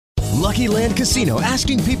Lucky Land Casino,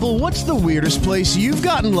 asking people, what's the weirdest place you've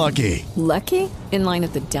gotten lucky? Lucky? In line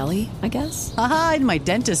at the deli, I guess? Aha, in my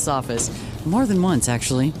dentist's office. More than once,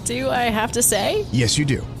 actually. Do I have to say? Yes, you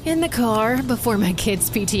do. In the car before my kids'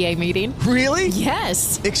 PTA meeting. Really?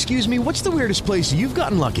 Yes. Excuse me, what's the weirdest place you've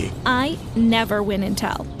gotten lucky? I never win and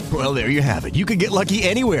tell. Well, there you have it. You can get lucky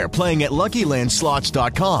anywhere, playing at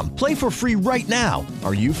LuckyLandSlots.com. Play for free right now.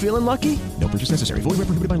 Are you feeling lucky? No purchase necessary. Void where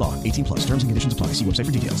prohibited by law. 18 plus. Terms and conditions apply. See website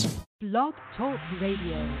for details. Blog Talk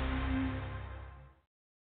Radio.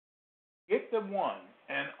 Get the one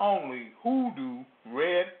and only Hoodoo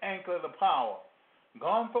Red Anklet of Power.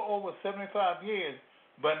 Gone for over 75 years,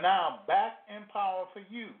 but now back in power for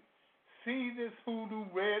you. See this Hoodoo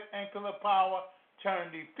Red Anklet of Power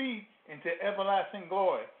turn defeat into everlasting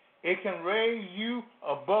glory. It can raise you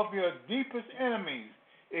above your deepest enemies.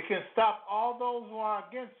 It can stop all those who are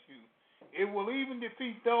against you. It will even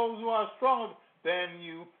defeat those who are stronger than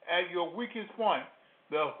you at your weakest point.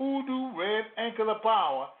 The Hoodoo Red Anklet of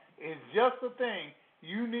Power is just the thing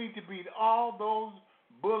you need to beat all those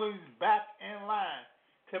bullies back in line,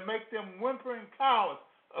 to make them whimpering cowards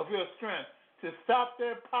of your strength, to stop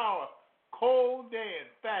their power cold, dead,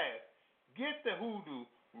 fast. Get the Hoodoo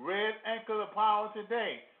Red Anklet of Power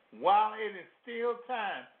today while it is still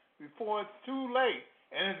time, before it's too late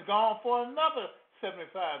and it's gone for another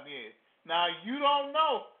 75 years. Now, you don't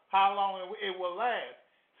know how long it will last.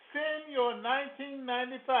 Send your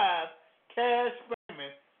 1995 cash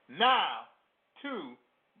payment now to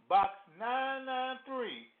Box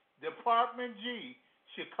 993, Department G,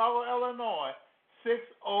 Chicago, Illinois,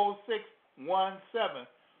 60617.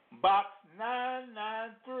 Box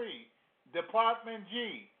 993, Department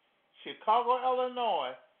G, Chicago,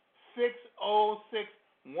 Illinois,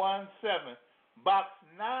 60617. Box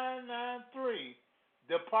 993,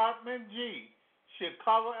 Department G,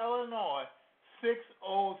 Chicago, Illinois,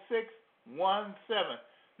 60617.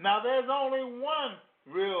 Now, there's only one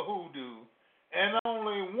Real Hoodoo and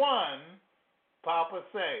only one Papa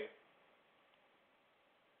Say.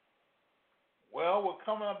 Well, we're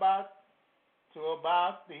coming about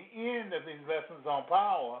the end of these lessons on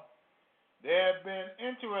power. They have been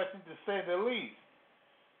interesting, to say the least.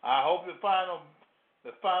 I hope the final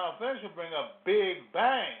finish will bring a big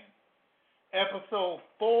bang. Episode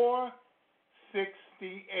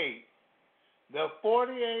 468, The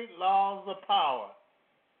 48 Laws of Power,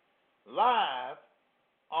 live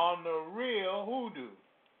on the Real Hoodoo.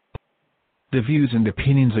 The views and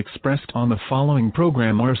opinions expressed on the following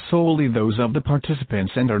program are solely those of the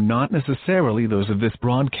participants and are not necessarily those of this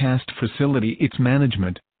broadcast facility, its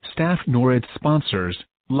management, staff, nor its sponsors.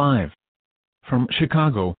 Live from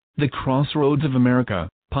Chicago, the crossroads of America,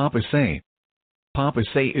 Papa Say. Papa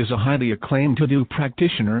Say is a highly acclaimed Hoodoo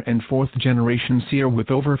practitioner and fourth-generation seer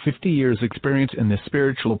with over 50 years' experience in the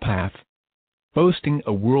spiritual path. Boasting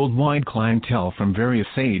a worldwide clientele from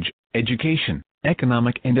various age, education,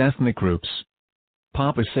 economic and ethnic groups.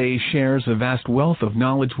 Papa Say shares a vast wealth of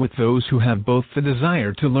knowledge with those who have both the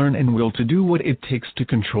desire to learn and will to do what it takes to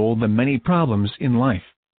control the many problems in life.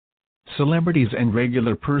 Celebrities and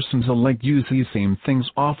regular persons alike use these same things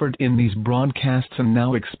offered in these broadcasts and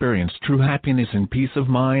now experience true happiness and peace of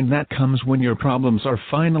mind that comes when your problems are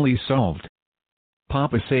finally solved.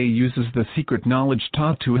 Papa Say uses the secret knowledge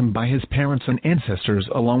taught to him by his parents and ancestors,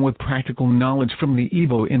 along with practical knowledge from the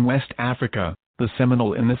Igbo in West Africa, the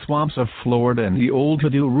Seminole in the swamps of Florida, and the old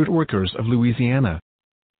Hoodoo rootworkers of Louisiana.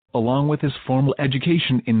 Along with his formal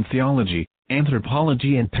education in theology,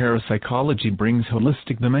 anthropology and parapsychology, brings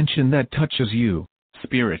holistic dimension that touches you,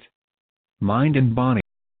 spirit, mind and body.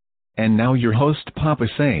 And now your host, Papa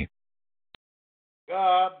Say.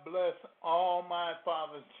 God bless all my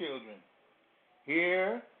father's children,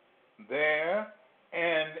 here, there,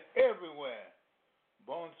 and everywhere.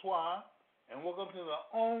 Bonsoir, and welcome to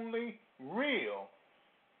the only real,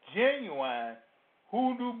 genuine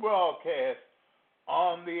Hoodoo broadcast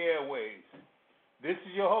on the airways. This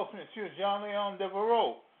is your host, Monsieur Jean-Leon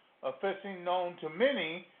Devereaux, affectionately known to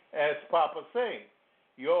many as Papa Say,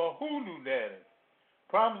 your Hoodoo daddy,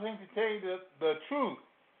 promising to tell you the truth,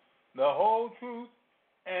 the whole truth,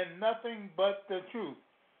 and nothing but the truth.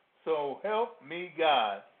 So help me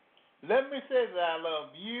God. Let me say that I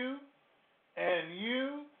love you, and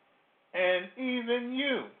even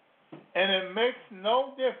you. And it makes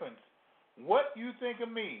no difference what you think of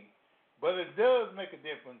me, but it does make a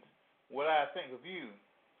difference what I think of you.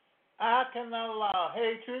 I cannot allow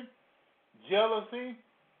hatred, jealousy,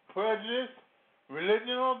 prejudice,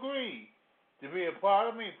 religion, or greed to be a part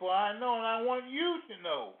of me, for I know and I want you to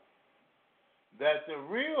know that the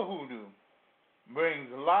real Hoodoo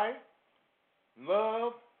brings light,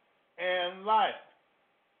 love, and life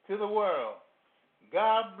to the world.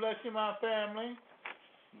 God bless you, my family.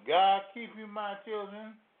 God keep you, my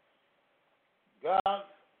children. God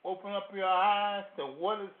open up your eyes to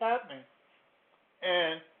what is happening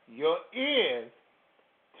and your ears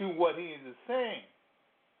to what he is saying.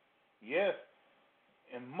 Yes,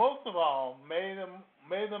 and most of all, may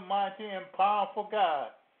the mighty and powerful God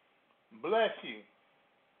bless you.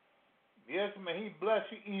 Yes, may he bless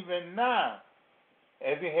you even now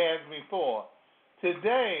as he has before.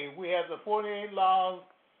 Today, we have the 48 laws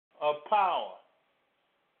of power.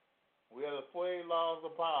 We have the 48 laws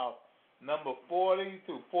of power, number 40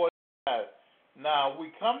 to 45. Now,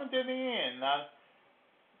 we coming to the end. Now,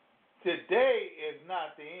 today is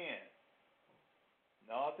not the end.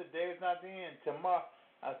 No, today is not the end. Tomorrow,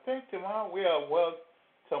 I think tomorrow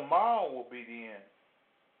tomorrow will be the end.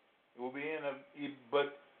 It will be in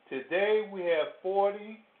but today we have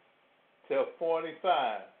 40 to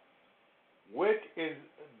 45, which is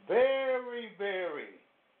very, very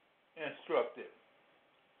instructive.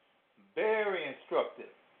 Very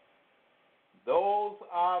instructive. Those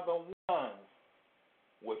are the ones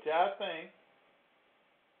which I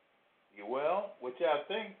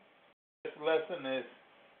think this lesson is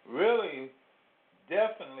really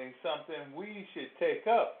definitely something we should take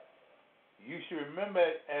up. You should remember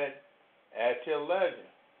it at your leisure.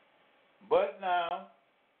 But now,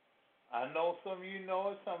 I know some of you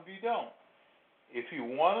know it, some of you don't. If you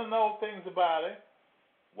want to know things about it,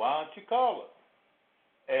 why don't you call us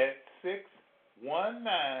at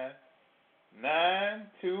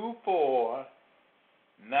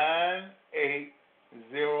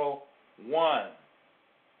 619-924-9801.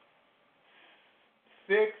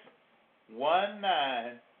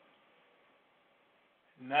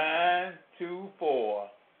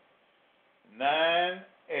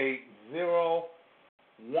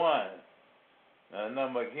 Now, the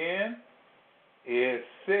number again is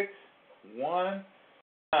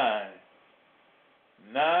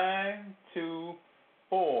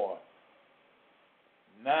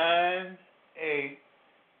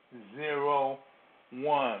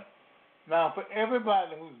Now, for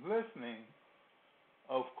everybody who's listening,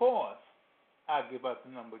 of course, I'll give out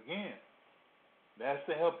the number again. That's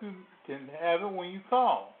to help you to have it when you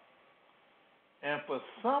call. And for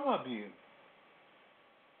some of you,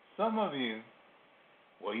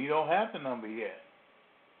 well, you don't have the number yet.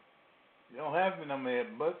 You don't have the number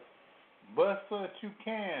yet, but so that you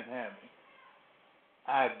can have it,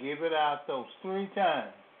 I give it out those 3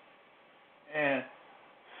 times. And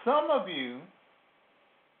some of you,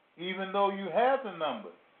 even though you have the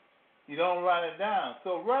number, you don't write it down.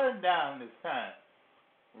 So write it down this time.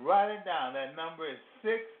 Write it down. That number is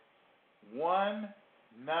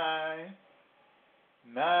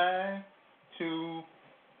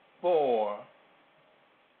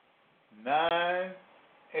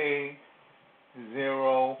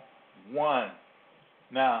 619-924-9801.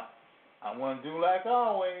 Now, I'm going to do like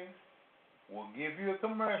always. We'll give you a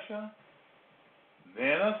commercial,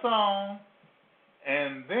 then a song,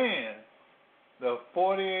 and then the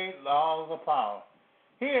 48 Laws of Power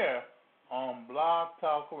here on Blog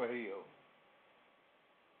Talk Radio.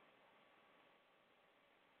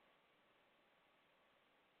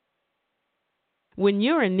 When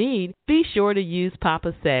you're in need, be sure to use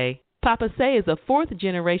Papa Say. Papa Say is a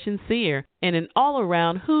 4th-generation seer and an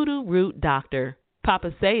all-around hoodoo root doctor.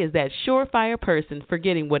 Papa Say is that surefire person for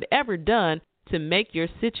getting whatever done to make your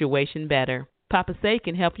situation better. Papa Say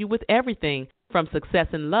can help you with everything from success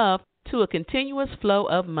in love to a continuous flow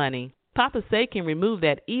of money. Papa Say can remove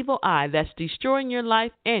that evil eye that's destroying your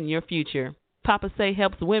life and your future. Papa Say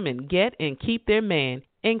helps women get and keep their man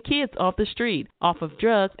and kids off the street, off of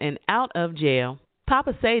drugs, and out of jail.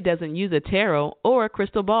 Papa Say doesn't use a tarot or a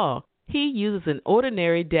crystal ball. He uses an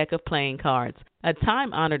ordinary deck of playing cards, a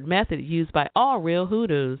time-honored method used by all real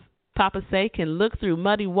hoodoos. Papa Say can look through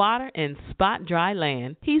muddy water and spot dry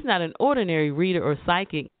land. He's not an ordinary reader or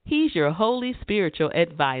psychic. He's your holy spiritual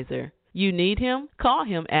advisor. You need him? Call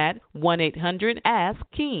him at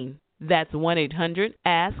 1-800-ASK-KEEN. That's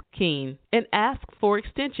 1-800-ASK-KEEN. And ask for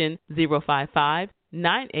extension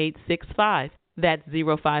 055-9865. That's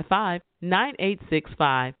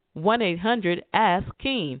 055-9865.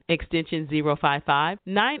 1-800-ASK-KEEN. Extension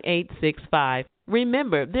 055-9865.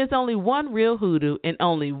 Remember, there's only one real hoodoo and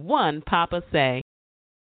only one Papa Say.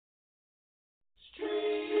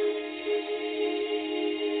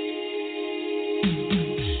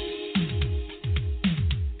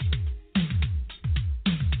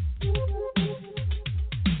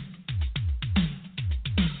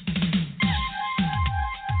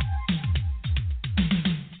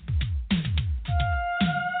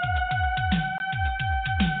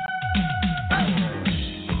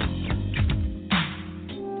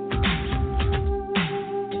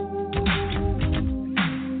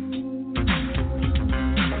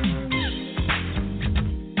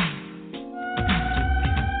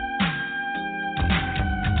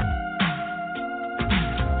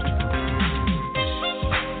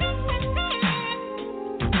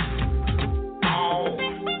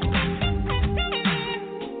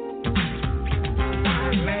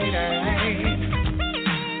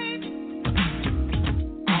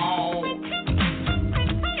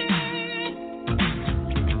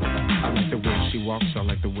 walks, I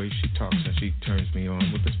like the way she talks, and she turns me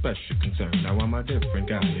on with a special concern. Now I'm a different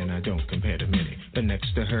guy, and I don't compare to many. But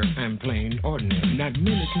next to her, I'm plain ordinary. Not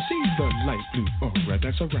many can see the light blue aura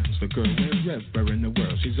that surrounds the girl wherever in the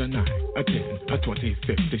world. She's a 9, a 10, a 20,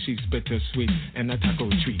 50. She's bittersweet and a taco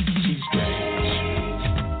treat. She's strange,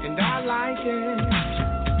 and I like it.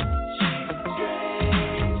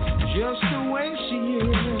 Just the way she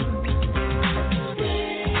is.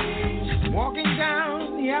 Walking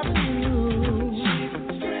down the avenue,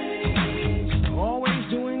 always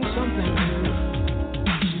doing something new.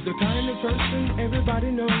 She's the kind of person everybody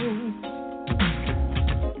knows.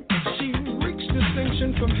 She reeks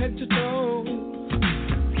distinction from head to toe.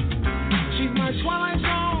 She's my Twilight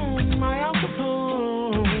Zone, my Al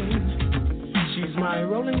Capone. She's my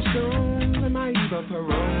Rolling Stone and my Eva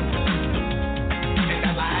Peron. And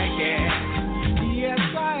I like it. Yes,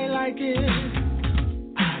 I like it.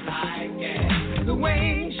 The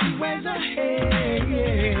way she wears her hair,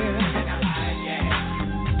 yeah. And I like it.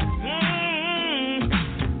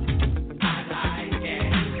 I like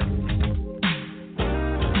it.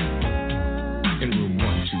 In room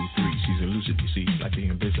 123, she's elusive, you see, like the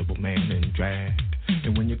invisible man in drag.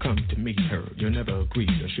 And when you come to meet her, you'll never agree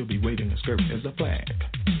that she'll be waving her skirt as a flag.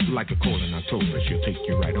 Like a cold in October, she'll take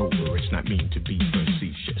you right over. It's not mean to be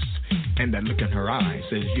facetious. And that look in her eye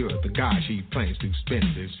says you're the guy she plans to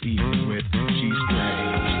spend this evening with. She's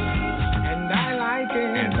strange, and I like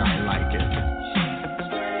it. And I like it.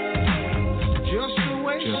 Just the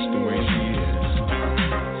way she is.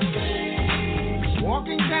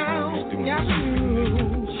 Walking down the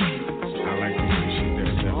avenue. I like the way she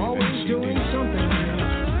does that. Always doing something.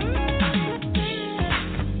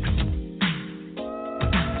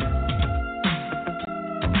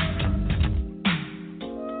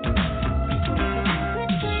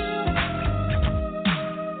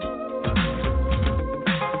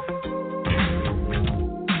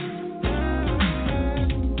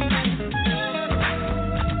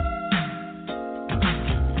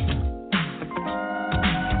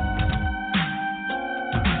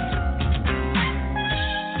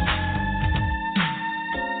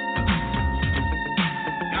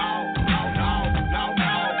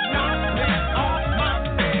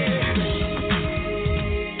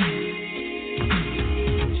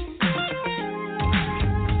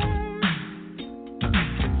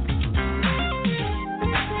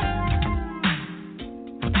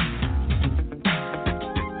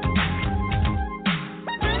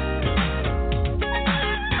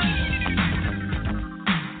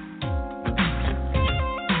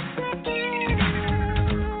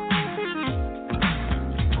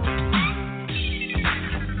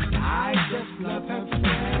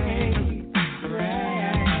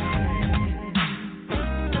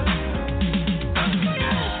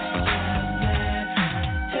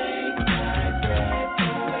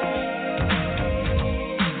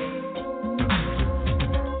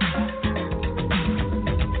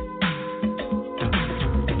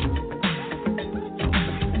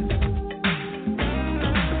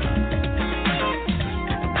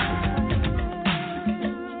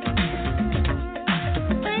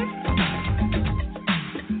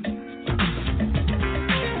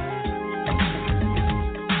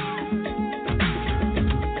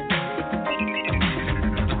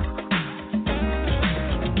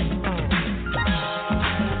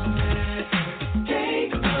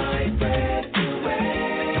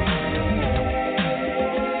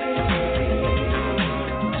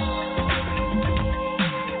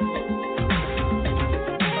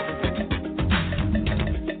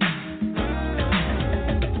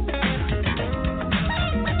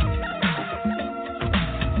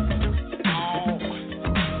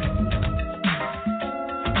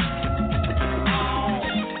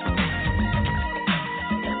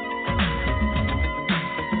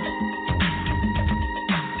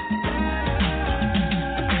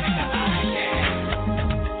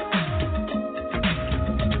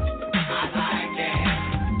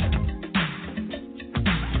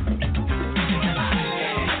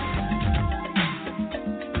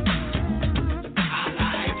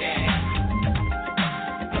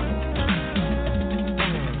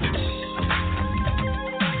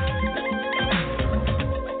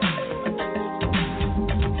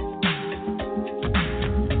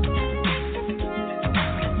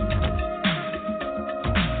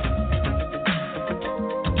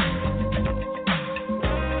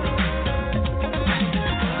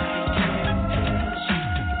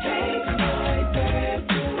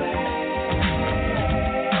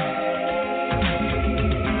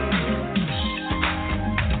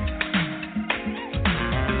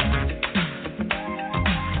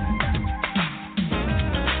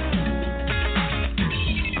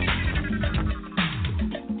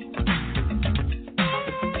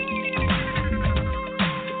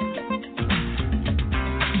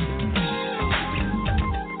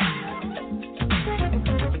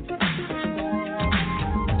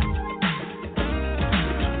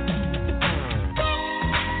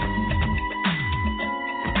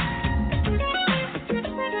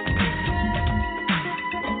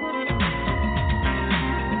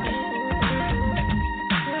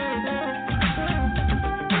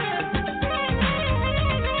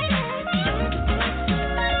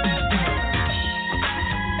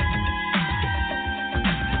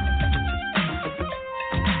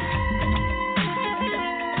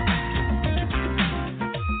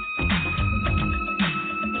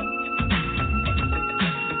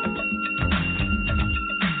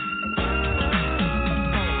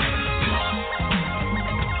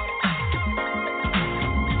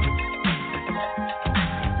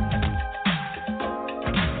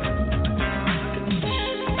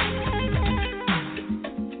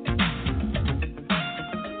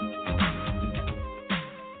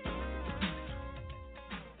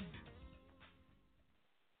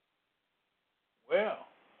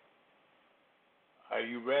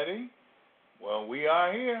 you ready? Well, we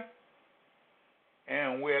are here.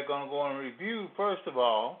 And we're going to go and review, first of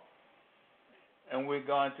all, and we're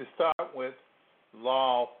going to start with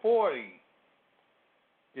Law 40.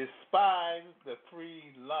 Despise the free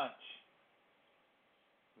lunch.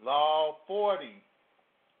 Law 40.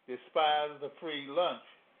 Despise the free lunch.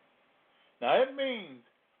 Now, it means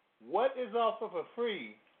what is offered for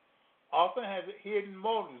free often has hidden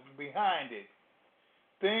motives behind it.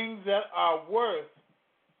 Things that are worth,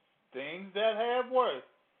 things that have worth,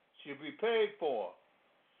 should be paid for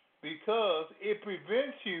because it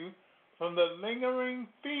prevents you from the lingering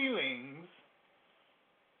feelings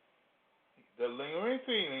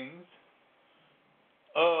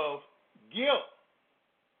of guilt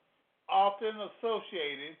often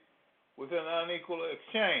associated with an unequal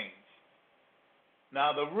exchange.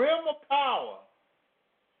 Now, the realm of power,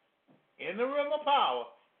 in the realm of power,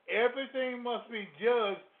 everything must be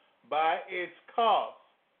judged by its cost.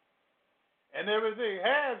 And everything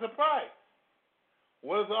has a price.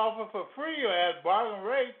 What is offered for free or at bargain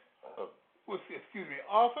rates,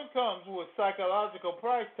 often comes with psychological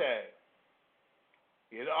price tag.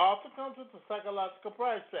 It often comes with a psychological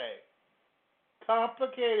price tag.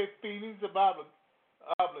 Complicated feelings about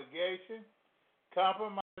obligation,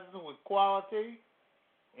 compromising with quality,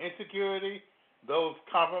 insecurity, those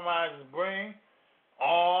compromises bring,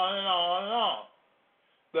 on and on and on.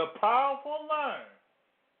 The powerful learn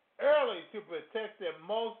early to protect their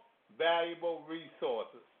most valuable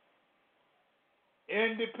resources,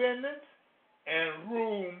 independence and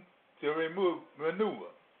room to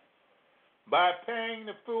maneuver. By paying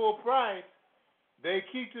the full price, they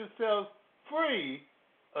keep themselves free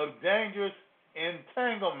of dangerous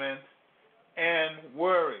entanglements and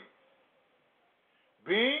worries.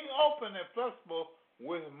 Being open and flexible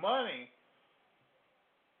with money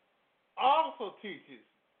also teaches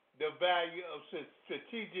the value of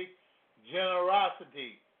strategic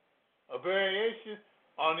generosity, a variation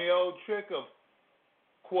on the old trick of,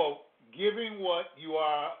 quote, giving what you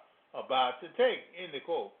are about to take, end of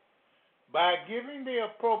quote. By giving the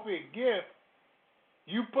appropriate gift,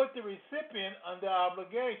 you put the recipient under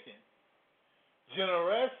obligation.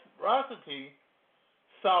 Generosity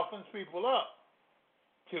softens people up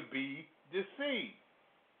to be deceived.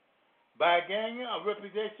 By gaining a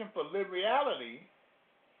reputation for liberality,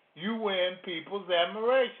 you win people's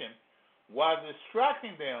admiration while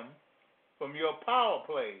distracting them from your power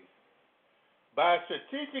plays. By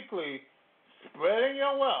strategically spreading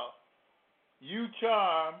your wealth, you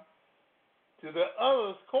charm to the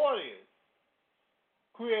other's courtiers,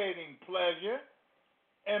 creating pleasure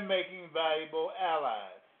and making valuable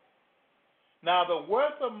allies. Now, the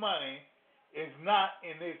worth of money is not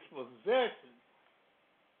in its possession,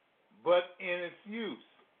 but in its use.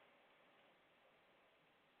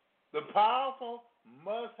 The powerful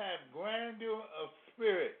must have grandeur of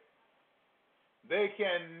spirit. They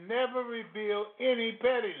can never reveal any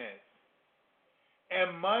pettiness.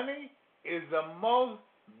 And money is the most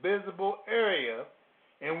visible area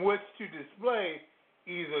in which to display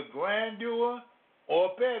either grandeur or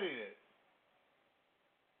pettiness.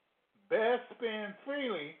 Best spend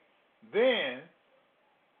freely then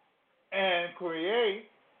and create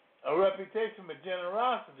a reputation for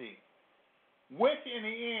generosity, which in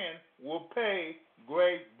the end will pay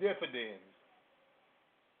great dividends.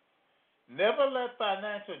 Never let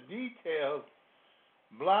financial details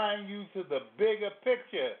blind you to the bigger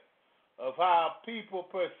picture of how people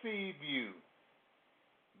perceive you.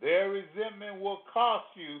 Their resentment will cost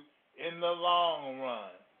you in the long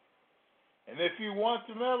run. And if you want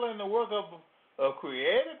to meddle in the work of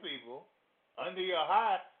creative people under your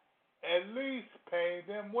hat, at least pay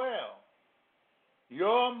them well.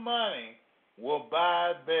 Your money will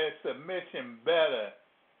buy their submission better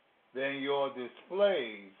than your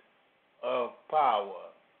displays of power.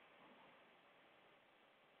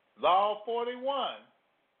 Law 41.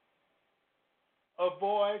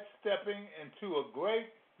 Avoid stepping into a great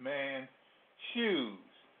man's shoes.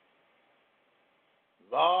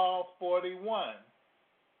 Law 41.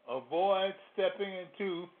 Avoid stepping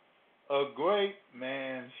into a great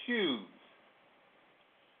man's shoes.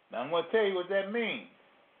 Now I'm going to tell you what that means.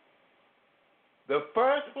 The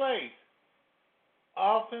first place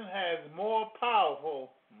often has more power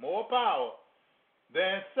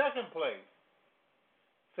than second place.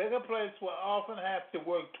 Second place will often have to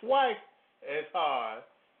work twice as hard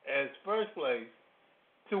as first place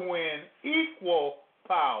to win equal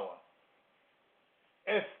power.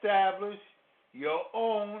 Establish your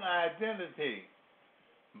own identity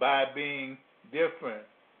by being different.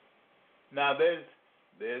 Now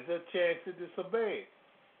there's a chance to disobey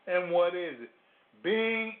it. And what is it?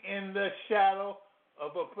 Being in the shadow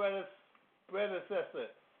of a predecessor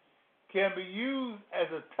can be used as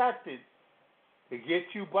a tactic to get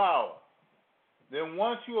you power. Then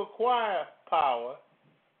once you acquire power,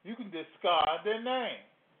 you can discard their name.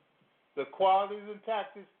 The qualities and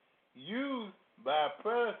tactics used by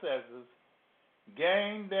predecessors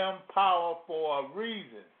gain them power for a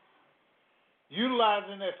reason.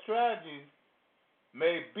 Utilizing their strategies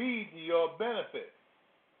may be to your benefit.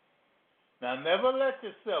 Now, never let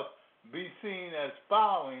yourself be seen as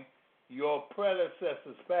following your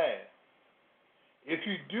predecessor's path. If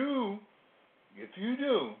you do,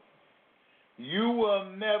 you will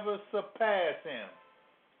never surpass him.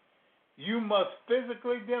 You must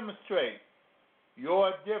physically demonstrate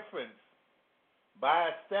your difference by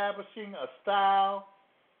establishing a style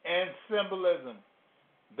and symbolism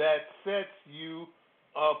that sets you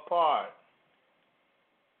apart.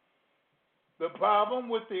 The problem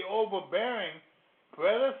with the overbearing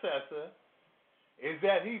predecessor is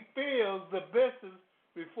that he fills the business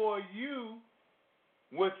before you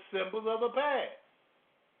with symbols of the past.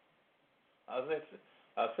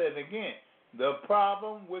 I'll say it again. The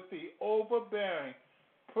problem with the overbearing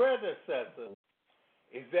predecessor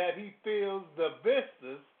is that he fills the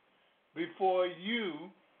vistas before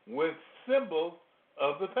you with symbols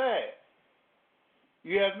of the past.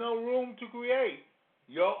 You have no room to create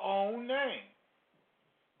your own name.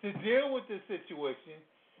 To deal with this situation,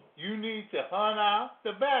 you need to hunt out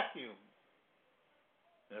the vacuum.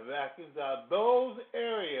 The vacuums are those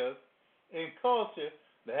areas in culture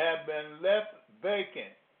that have been left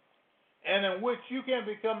vacant and in which you can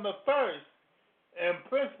become the first and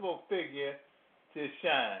principal figure to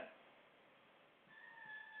shine.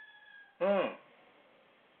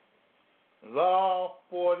 Law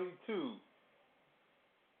 42.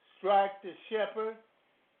 Strike the shepherd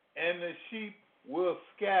and the sheep will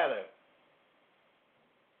scatter.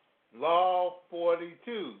 Law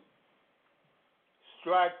 42.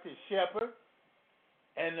 Strike the shepherd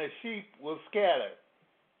and the sheep will scatter.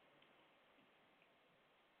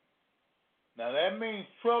 Now that means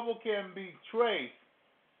trouble can be traced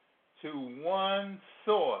to one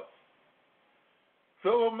source.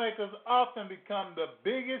 Troublemakers often become the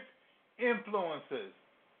biggest influences.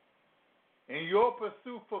 In your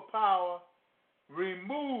pursuit for power,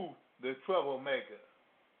 remove the troublemaker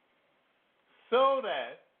so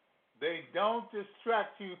that they don't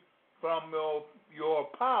distract you from your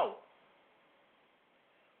power.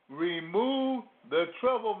 Remove the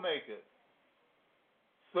troublemaker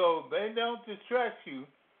so they don't distract you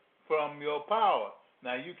from your power.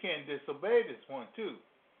 Now, you can't disobey this one, too.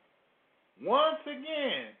 Once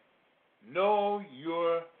again, know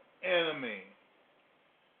your enemy.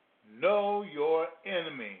 Know your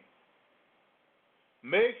enemy.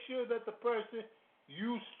 Make sure that the person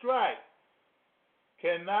you strike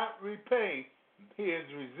cannot repay his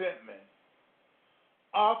resentment.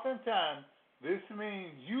 Oftentimes, this means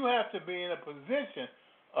you have to be in a position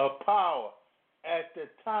of power at the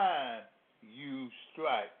time you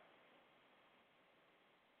strike.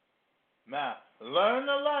 Now, learn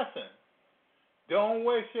the lesson. Don't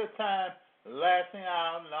waste your time lashing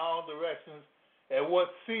out in all directions at what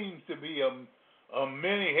seems to be a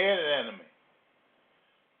many-headed enemy.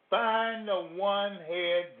 Find the one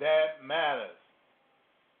head that matters.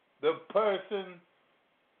 The person's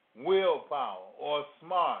willpower or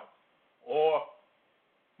smarts or,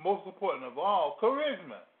 most important of all,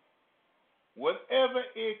 charisma. Whatever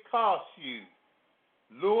it costs you,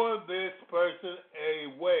 lure this person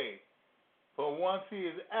away. For once he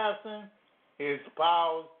is absent, his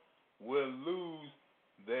powers will lose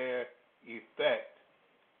their effect.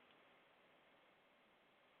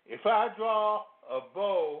 If I draw a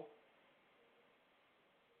bow,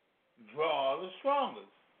 draw the strongest.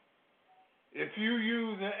 If you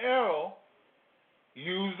use an arrow,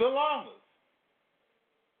 use the longest.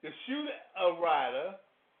 To shoot a rider,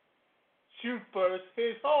 shoot first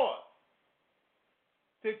his horse.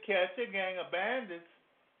 To catch a gang of bandits,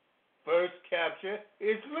 first capture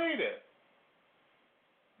its leader.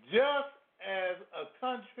 Just as a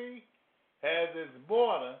country has its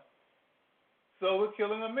border, so the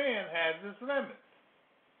killing of men has its limits.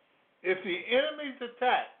 If the enemy's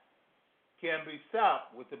attack can be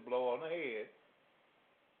stopped with a blow on the head,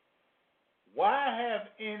 why have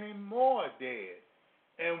any more dead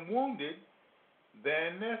and wounded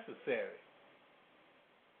than necessary?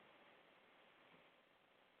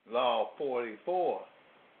 Law 44.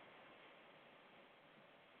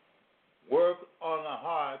 Work on the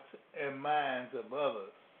hearts and minds of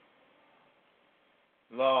others.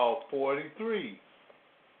 Law 43.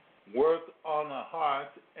 Work on the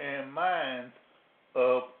hearts and minds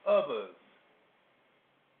of others.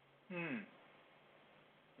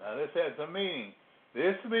 has a meaning.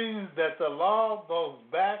 This means that the law goes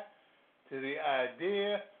back to the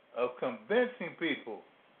idea of convincing people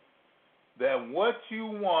that what you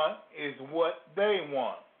want is what they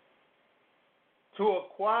want. To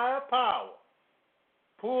acquire power,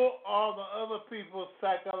 pull all the other people's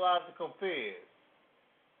psychological fears,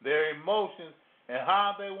 their emotions, and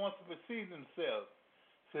how they want to perceive themselves.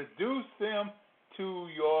 Seduce them to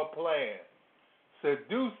your plan.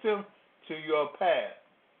 Seduce them to your path.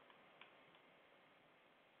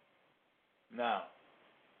 Now,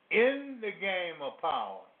 in the game of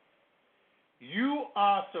power, you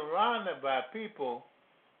are surrounded by people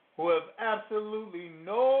who have absolutely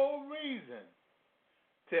no reason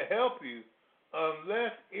to help you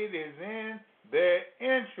unless it is in their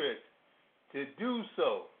interest to do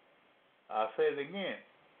so. I'll say it again.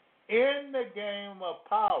 In the game of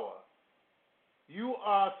power, you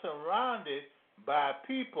are surrounded by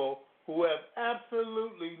people who have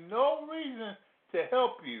absolutely no reason to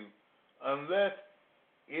help you unless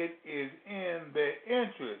it is in their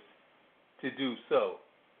interest to do so.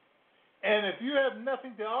 And if you have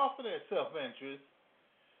nothing to offer their self-interest,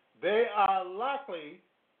 they are likely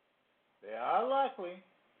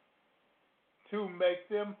to make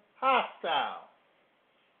them hostile.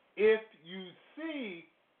 If you see,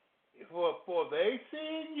 for they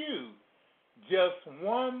see in you just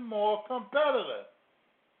one more competitor,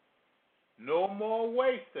 no more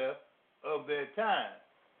waster of their time.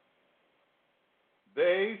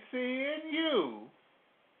 They see in you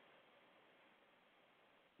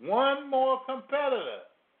one more competitor,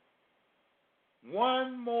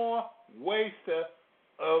 one more waster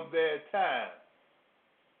of their time.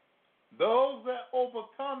 Those that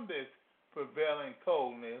overcome this prevailing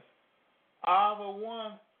coldness are the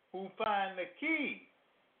ones who find the key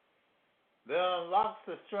that unlocks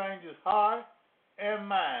the stranger's heart and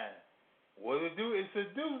mind. What it do? It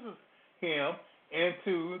seduces him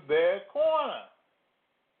into their corner.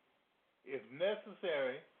 If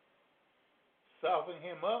necessary, soften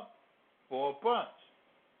him up for a punch.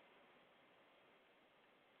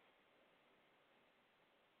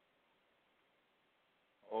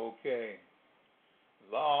 Okay.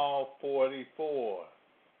 Law 44.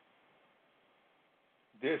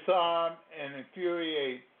 Disarm and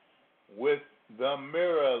infuriate with the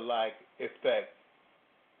mirror-like effect.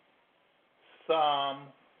 Psalm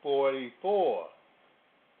 44.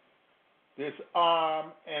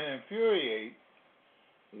 Disarm and infuriate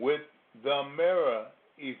with the mirror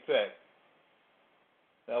effect.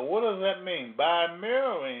 Now, what does that mean? By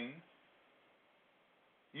mirroring,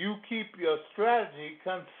 you keep your strategy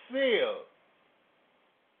concealed.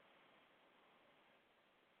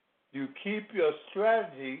 You keep your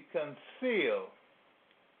strategy concealed.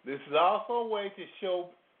 This is also a way to show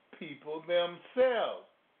people themselves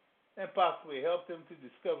and possibly help them to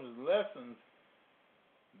discover lessons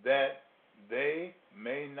that they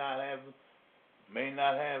may not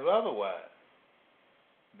have otherwise.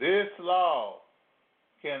 This law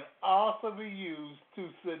can also be used to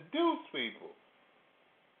seduce people,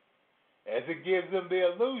 as it gives them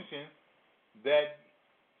the illusion that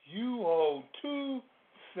you hold two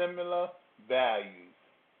similar values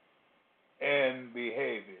and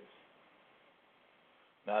behaviors.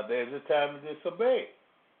 Now, there's a time to disobey,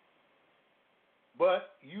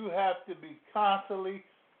 but you have to be constantly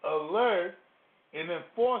alert in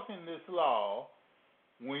enforcing this law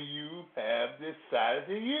when you have decided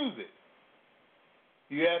to use it.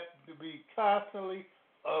 You have to be constantly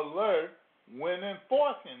alert when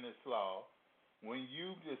enforcing this law when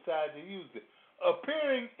you decide to use it.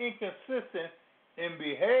 Appearing inconsistent in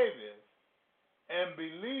behaviors and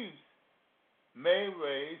beliefs may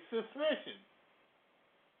raise suspicion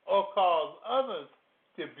or cause others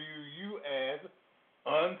to view you as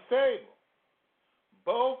unstable.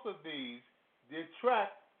 Both of these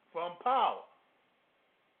detract from power.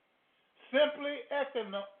 Simply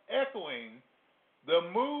echoing the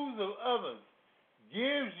moves of others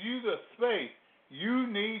gives you the space you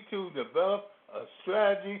need to develop a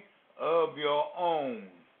strategy of your own.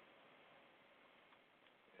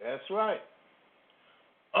 That's right.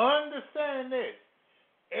 Understand this.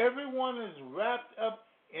 Everyone is wrapped up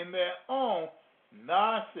in their own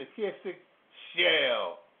narcissistic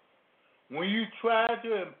shell. When you try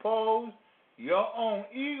to impose your own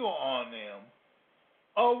ego on them,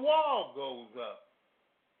 a wall goes up.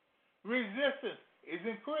 Resistance is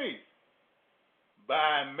increased.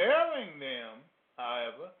 By marrying them,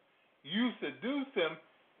 however, you seduce them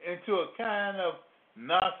into a kind of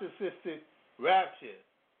narcissistic rapture.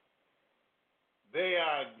 They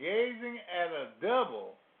are gazing at a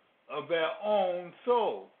double of their own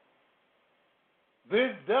soul.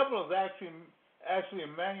 This double is actually actually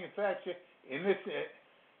manufactured in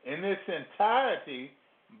its entirety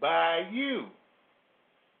by you.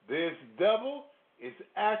 This double is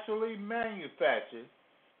actually manufactured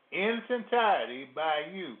in its entirety by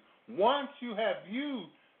you. Once you have used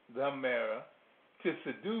the mirror to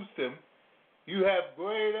seduce them, you have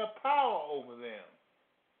greater power over them.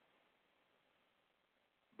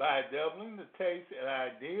 By doubling the taste and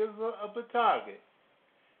ideas of the target,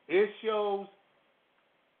 it shows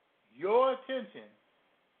your attention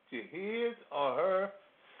to his or her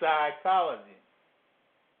psychology,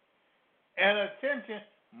 an attention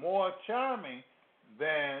more charming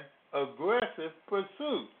than aggressive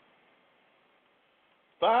pursuit.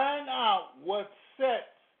 Find out what sets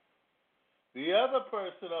the other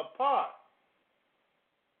person apart.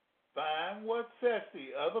 Find what sets the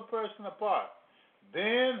other person apart.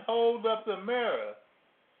 Then hold up the mirror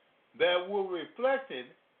that will reflect it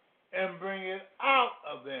and bring it out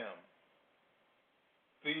of them.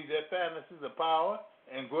 Feed their fantasies of power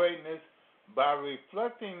and greatness by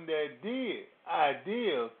reflecting their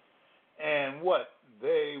ideals, and what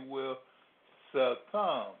they will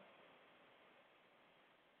succumb.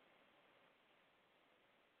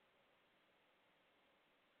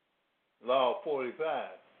 Law 45.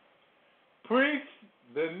 Preach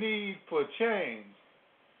the need for change,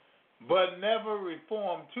 but never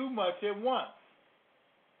reform too much at once.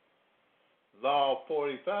 Law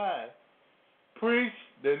 45. Preach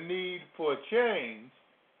the need for change,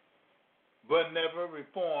 but never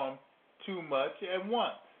reform too much at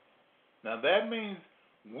once. Now that means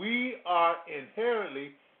we are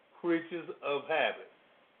inherently creatures of habit.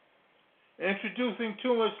 Introducing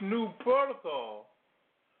too much new protocol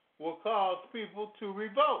will cause people to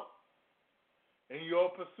revolt. In your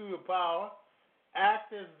pursuit of power,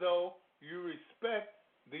 act as though you respect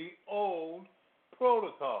the old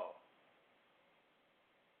protocol.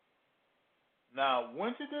 Now,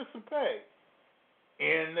 when to dissipate?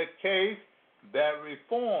 In the case that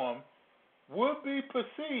reform would be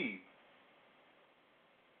perceived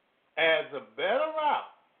as a better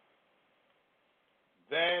route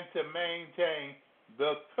than to maintain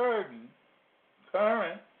the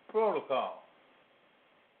current protocol.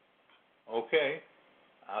 Okay,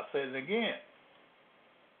 I'll say it again.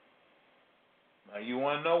 Now, you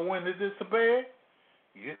want to know when to disobey?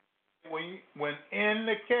 When in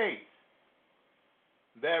the case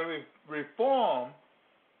that reform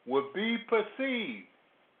would be perceived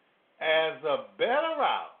as a better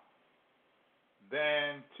route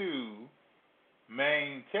than to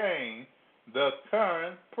maintain the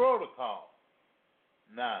current protocol.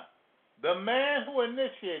 Now, the man who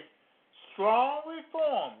initiates strong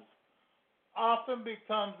reforms often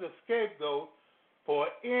becomes the scapegoat for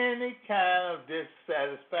any kind of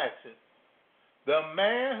dissatisfaction. The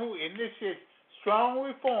man who initiates strong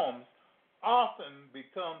reforms often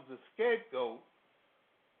becomes the scapegoat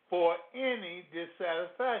for any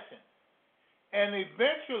dissatisfaction. And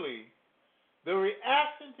eventually, the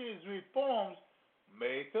reaction to his reforms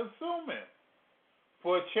may consume him,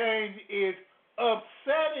 for change is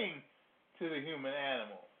upsetting to the human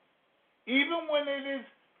animal, even when it is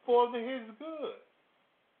for his good.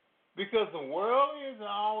 Because the world is and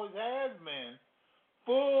always has been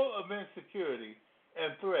full of insecurity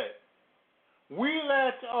and threat. We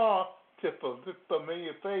latch on to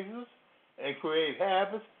familiar faces and create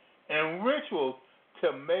habits and rituals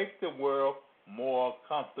to make the world more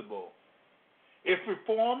comfortable. If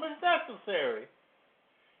reform is necessary,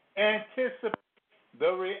 anticipate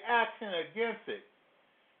the reaction against it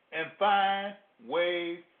and find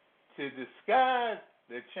ways to disguise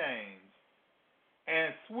the change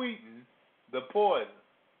and sweeten the poison.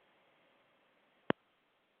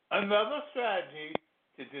 Another strategy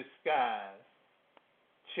to disguise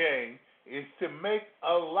change is to make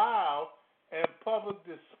a loud and public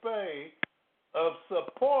display of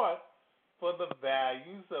support for the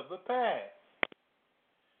values of the past.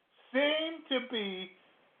 Seem to be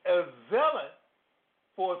a zealot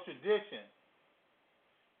for tradition,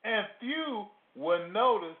 and few will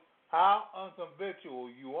notice how unconventional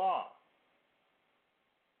you are.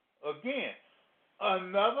 Again,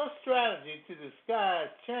 another strategy to disguise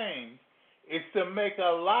change is to make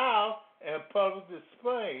a loud and public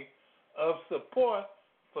display of support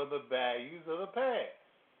for the values of the past.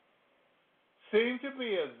 Seem to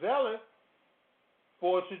be a zealot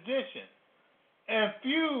for tradition, and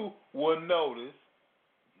few will notice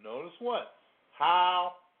what?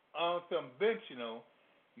 How unconventional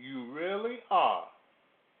you really are.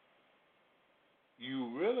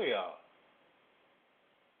 You really are.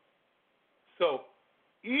 So,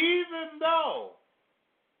 even though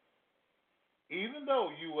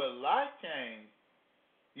you will like change,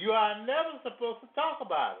 You are never supposed to talk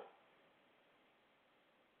about it.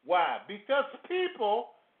 Why? Because people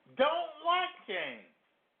don't like change.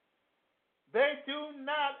 They do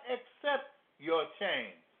not accept your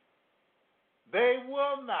change. They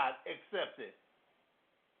will not accept it.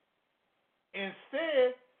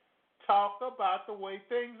 Instead, talk about the way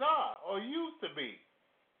things are or used to be.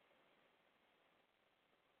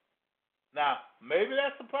 Now, maybe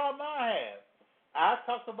that's the problem I have. I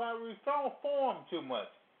talk about reform too much.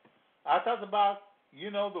 I talk about,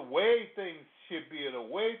 the way things should be or the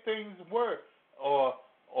way things work or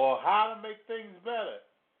how to make things better.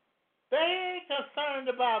 They ain't concerned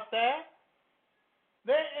about that.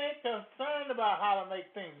 They ain't concerned about how to make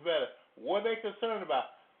things better. What are they concerned about?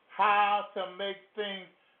 How to make things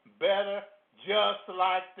better just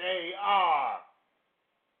like they are.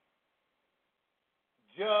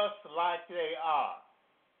 Just like they are.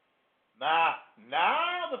 Now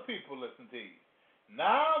the people listen to you.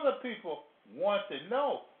 Now the people want to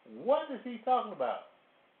know, what is he talking about?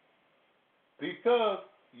 Because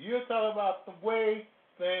you're talking about the way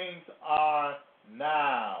things are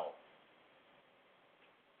now.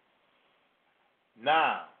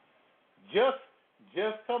 Now,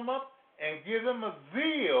 just come up and give them a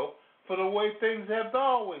zeal for the way things have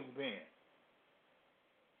always been.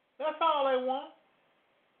 That's all they want.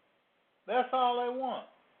 That's all they want.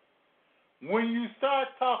 When you start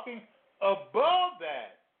talking above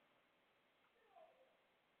that,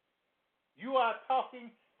 you are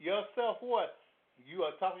talking yourself what? You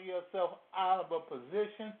are talking yourself out of a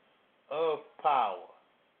position of power.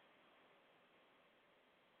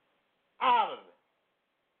 Out of it.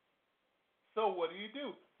 So what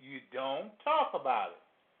do? You don't talk about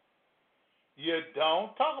it. You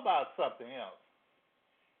don't talk about something else.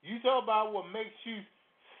 You talk about what makes you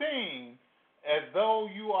seem as though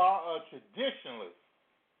you are a traditionalist.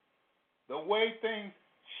 The way things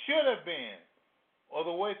should have been or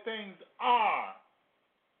the way things are.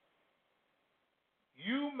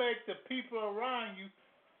 You make the people around you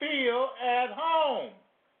feel at home.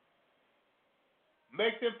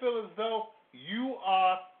 Make them feel as though you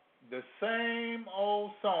are the same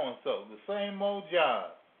old so-and-so, the same old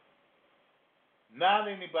job. Not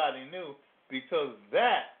anybody new, because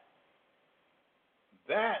that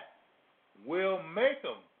will make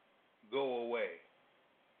them go away.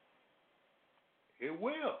 It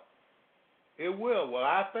will. It will. Well,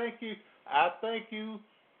 I thank you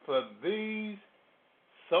for these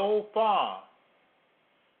so far,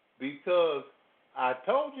 because I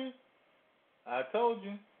told you,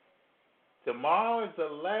 tomorrow is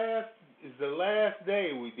the last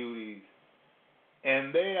day we do these,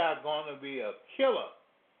 and they are going to be a killer.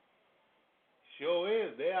 Sure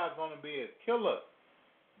is. They are going to be a killer.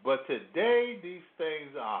 But today, these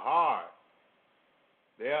things are hard.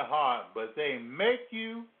 They're hard, but they make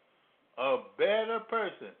you a better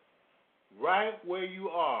person right where you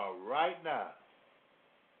are right now.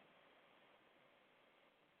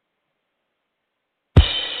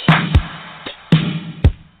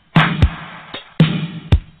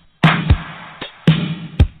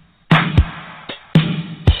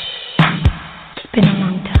 It's been a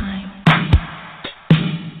long time.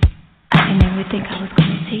 I never think I was going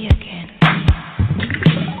to see you again.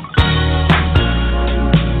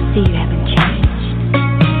 See, you haven't changed.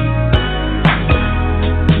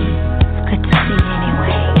 It's good to see you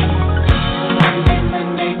anyway.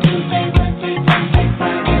 Monday, Tuesday, Wednesday, Thursday,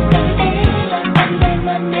 Friday, Saturday.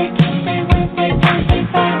 Monday, Tuesday, Wednesday, Thursday,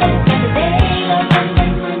 Friday, Saturday.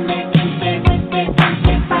 Monday, Tuesday, Wednesday,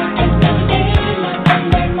 Thursday, Friday, Saturday.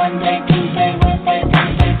 Monday, Tuesday, Wednesday,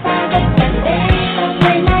 Thursday, Friday, Saturday.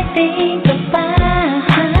 When I think about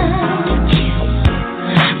my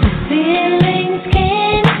feelings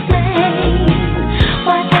can't explain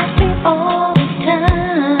what happens all the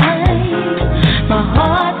time. My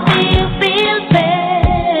heart still feels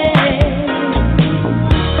bad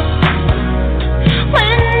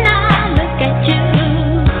when I look at you.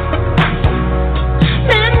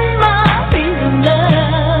 Memories of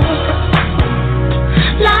love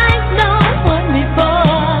like no one before.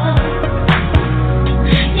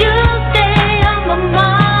 You stay on my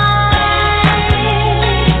mind.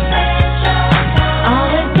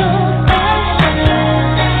 Always so special.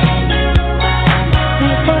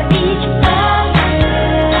 Wait for each other.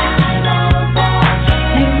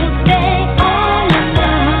 You will stay all the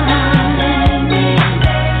time.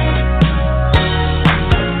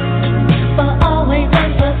 For always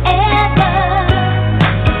and forever.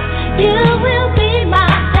 You will be my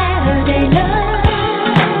Saturday love.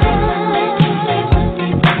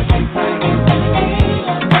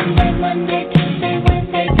 Monday, Tuesday,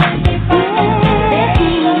 Wednesday, Thursday, Friday, Saturday.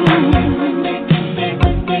 Monday, Tuesday,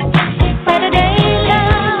 Wednesday,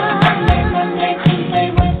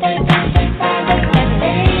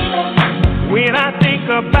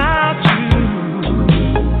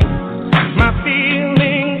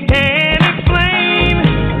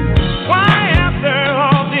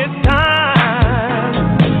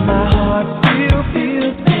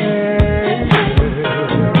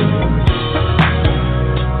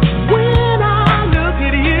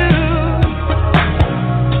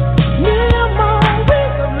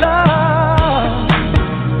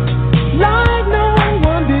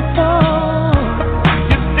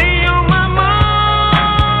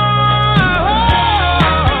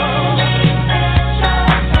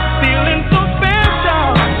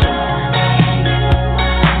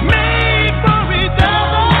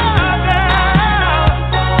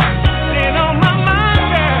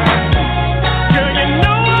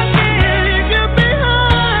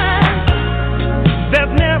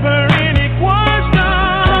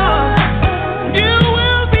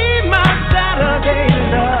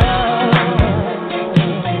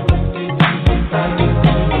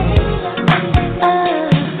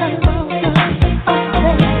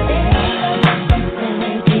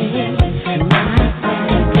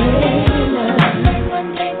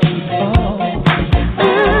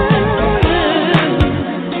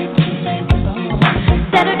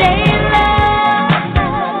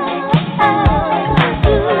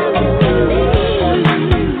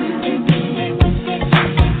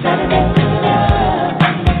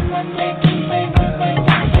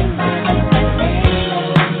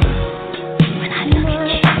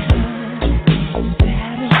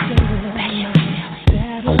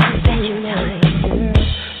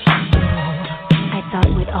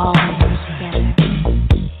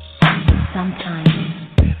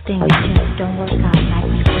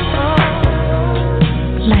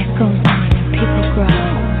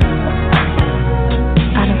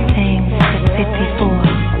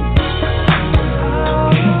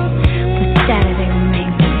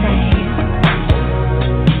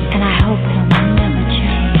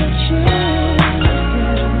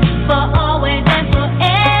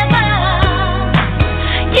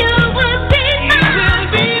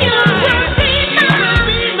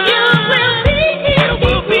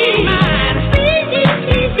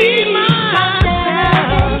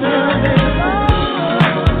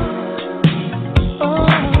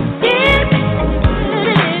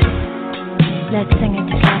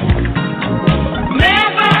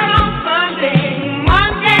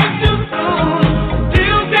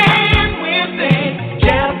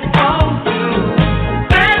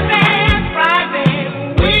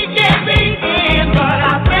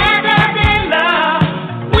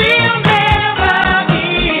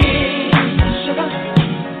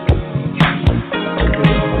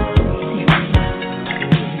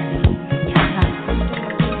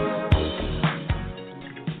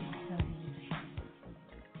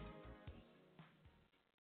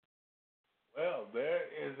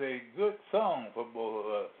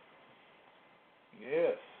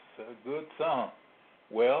 song.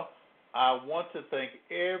 Well, I want to thank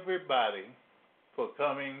everybody for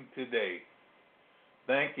coming today.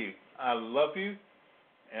 Thank you. I love you,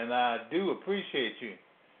 and I do appreciate you.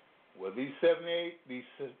 Well, these 48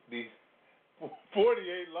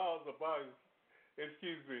 laws of power,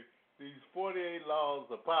 these 48 laws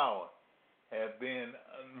of power have been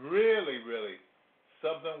really, really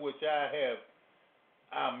something which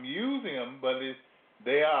I'm using them, but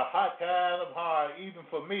they are kind of hard even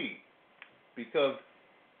for me, because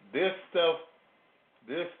this stuff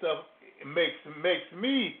makes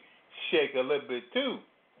me shake a little bit too,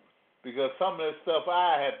 because some of the stuff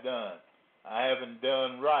I haven't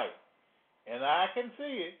done right, and I can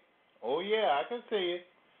see it. Oh yeah, I can see it.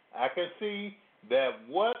 I can see that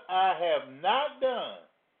what I have not done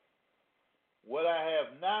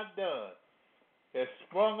has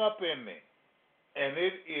sprung up in me, and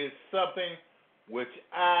it is something which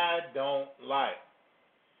I don't like.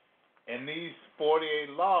 And these 48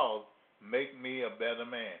 laws make me a better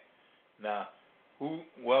man. Now,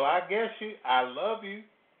 I love you,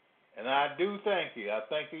 and I do thank you. I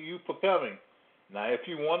thank you for coming. Now, if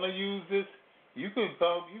you want to use this, you can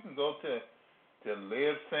go to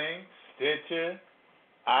LiveSync, Stitcher,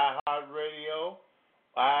 iHeartRadio,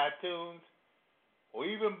 iTunes, or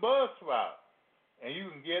even Buzzsprout, and you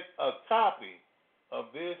can get a copy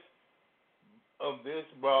of this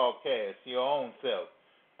broadcast your own self,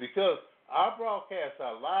 because our broadcasts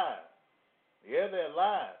are live. Yeah, they're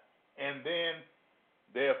live, and then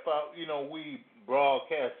we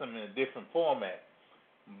broadcast them in a different format.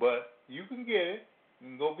 But you can get it. You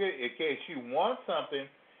can go get it. In case you want something,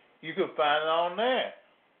 you can find it on there.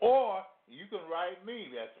 Or you can write me.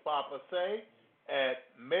 That's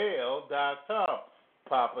papasay@mail.com.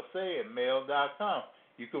 papasay@mail.com.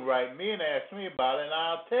 You can write me and ask me about it, and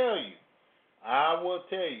I'll tell you. I will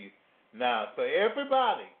tell you. Now, for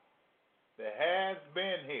everybody that has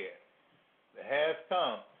been here, that has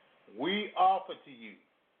come, we offer to you.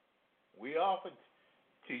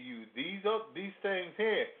 These things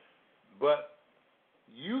here, but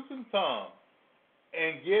you can come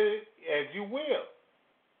and get it as you will.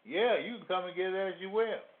 Yeah, you can come and get it as you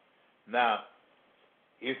will. Now,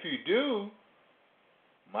 if you do,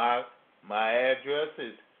 my address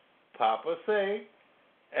is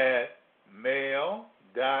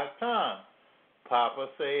papasay@mail.com.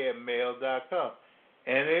 papasay@mail.com.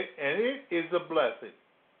 And it is a blessing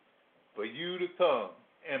for you to come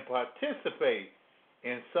and participate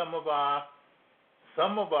in some of our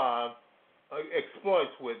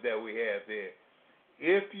exploits that we have there.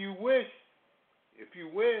 If you wish,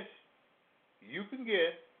 you can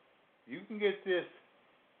get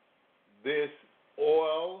this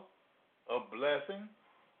oil of blessing.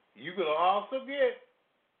 You can also get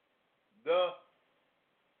the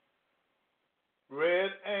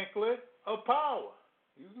red anklet of power.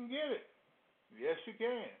 You can get it. Yes, you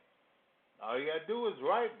can. All you got to do is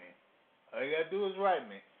write me.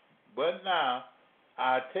 But now,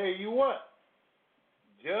 I tell you what,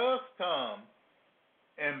 just come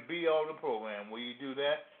and be on the program. Will you do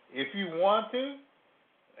that? If you want to,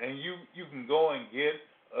 and you can go and get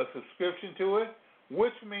a subscription to it,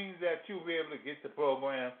 which means that you'll be able to get the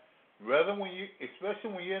program especially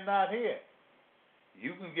when you're not here.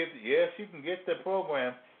 You can get the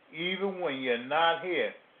program even when you're not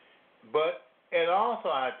here. And also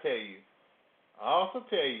I tell you,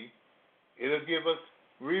 it'll give us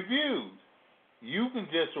reviews. You can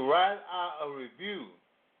just write out a review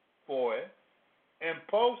for it and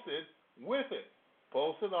post it with it.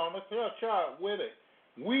 Post it on the chart with it.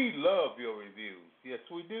 We love your reviews. Yes,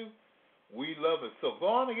 we do. We love it. So go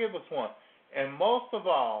on and give us one. And most of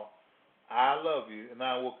all, I love you, and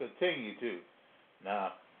I will continue to.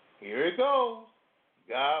 Now, here it goes.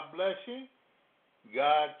 God bless you.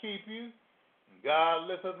 God keep you. God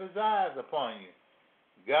lift up his eyes upon you.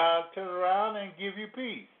 God turn around and give you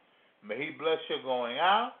peace. May he bless your going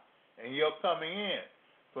out and your coming in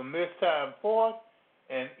from this time forth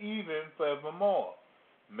and even forevermore.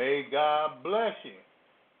 May God bless you.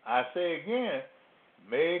 I say again,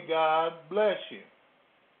 may God bless you.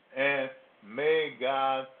 And may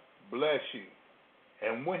God bless you.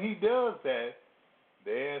 And when he does that,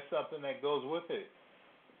 there's something that goes with it.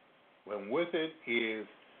 When with it is,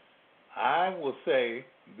 I will say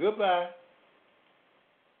goodbye.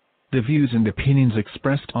 The views and opinions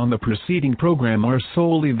expressed on the preceding program are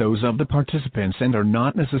solely those of the participants and are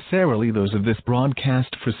not necessarily those of this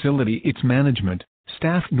broadcast facility, its management,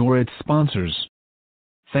 staff, nor its sponsors.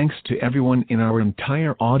 Thanks to everyone in our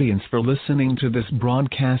entire audience for listening to this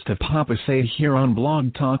broadcast of Papa Say here on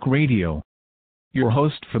Blog Talk Radio. Your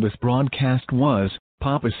host for this broadcast was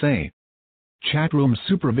Papa Say. Chat room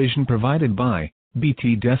supervision provided by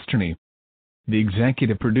BT Destiny. The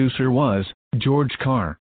executive producer was George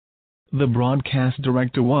Carr. The broadcast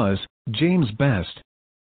director was James Best.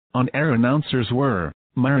 On-air announcers were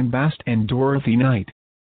Myron Bast and Dorothy Knight.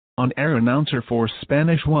 On-air announcer for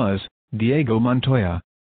Spanish was Diego Montoya.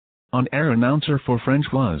 On-air announcer for French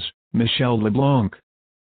was Michelle LeBlanc.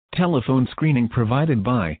 Telephone screening provided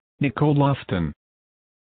by Nicole Lofton.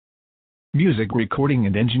 Music recording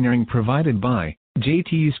and engineering provided by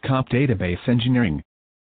JT's Cop Database Engineering.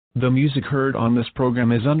 The music heard on this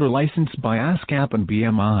program is under license by ASCAP and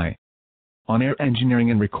BMI. On-air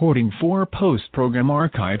engineering and recording for post-program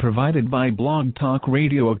archive provided by Blog Talk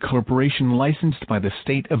Radio, a corporation licensed by the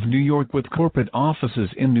state of New York with corporate offices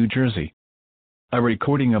in New Jersey. A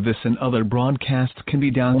recording of this and other broadcasts can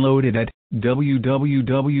be downloaded at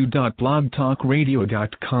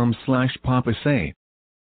www.blogtalkradio.com/papasay.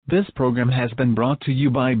 This program has been brought to you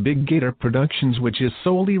by Big Gator Productions, which is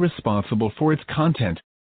solely responsible for its content.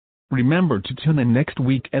 Remember to tune in next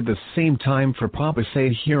week at the same time for Papa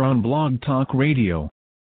Say here on Blog Talk Radio.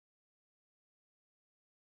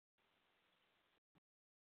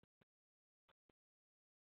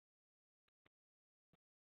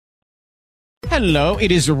 Hello,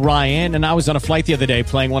 it is Ryan, and I was on a flight the other day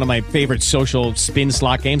playing one of my favorite social spin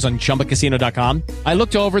slot games on ChumbaCasino.com. I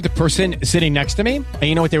looked over at the person sitting next to me, and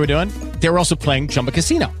you know what they were doing? They were also playing Chumba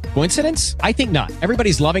Casino. Coincidence? I think not.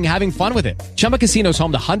 Everybody's loving having fun with it. Chumba Casino is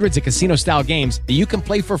home to hundreds of casino-style games that you can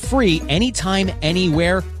play for free anytime,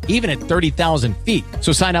 anywhere, even at 30,000 feet.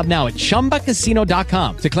 So sign up now at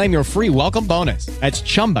ChumbaCasino.com to claim your free welcome bonus. That's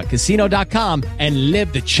ChumbaCasino.com and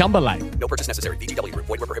live the Chumba life. No purchase necessary. VGW. Void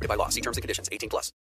where prohibited by law. See terms and conditions. 18+.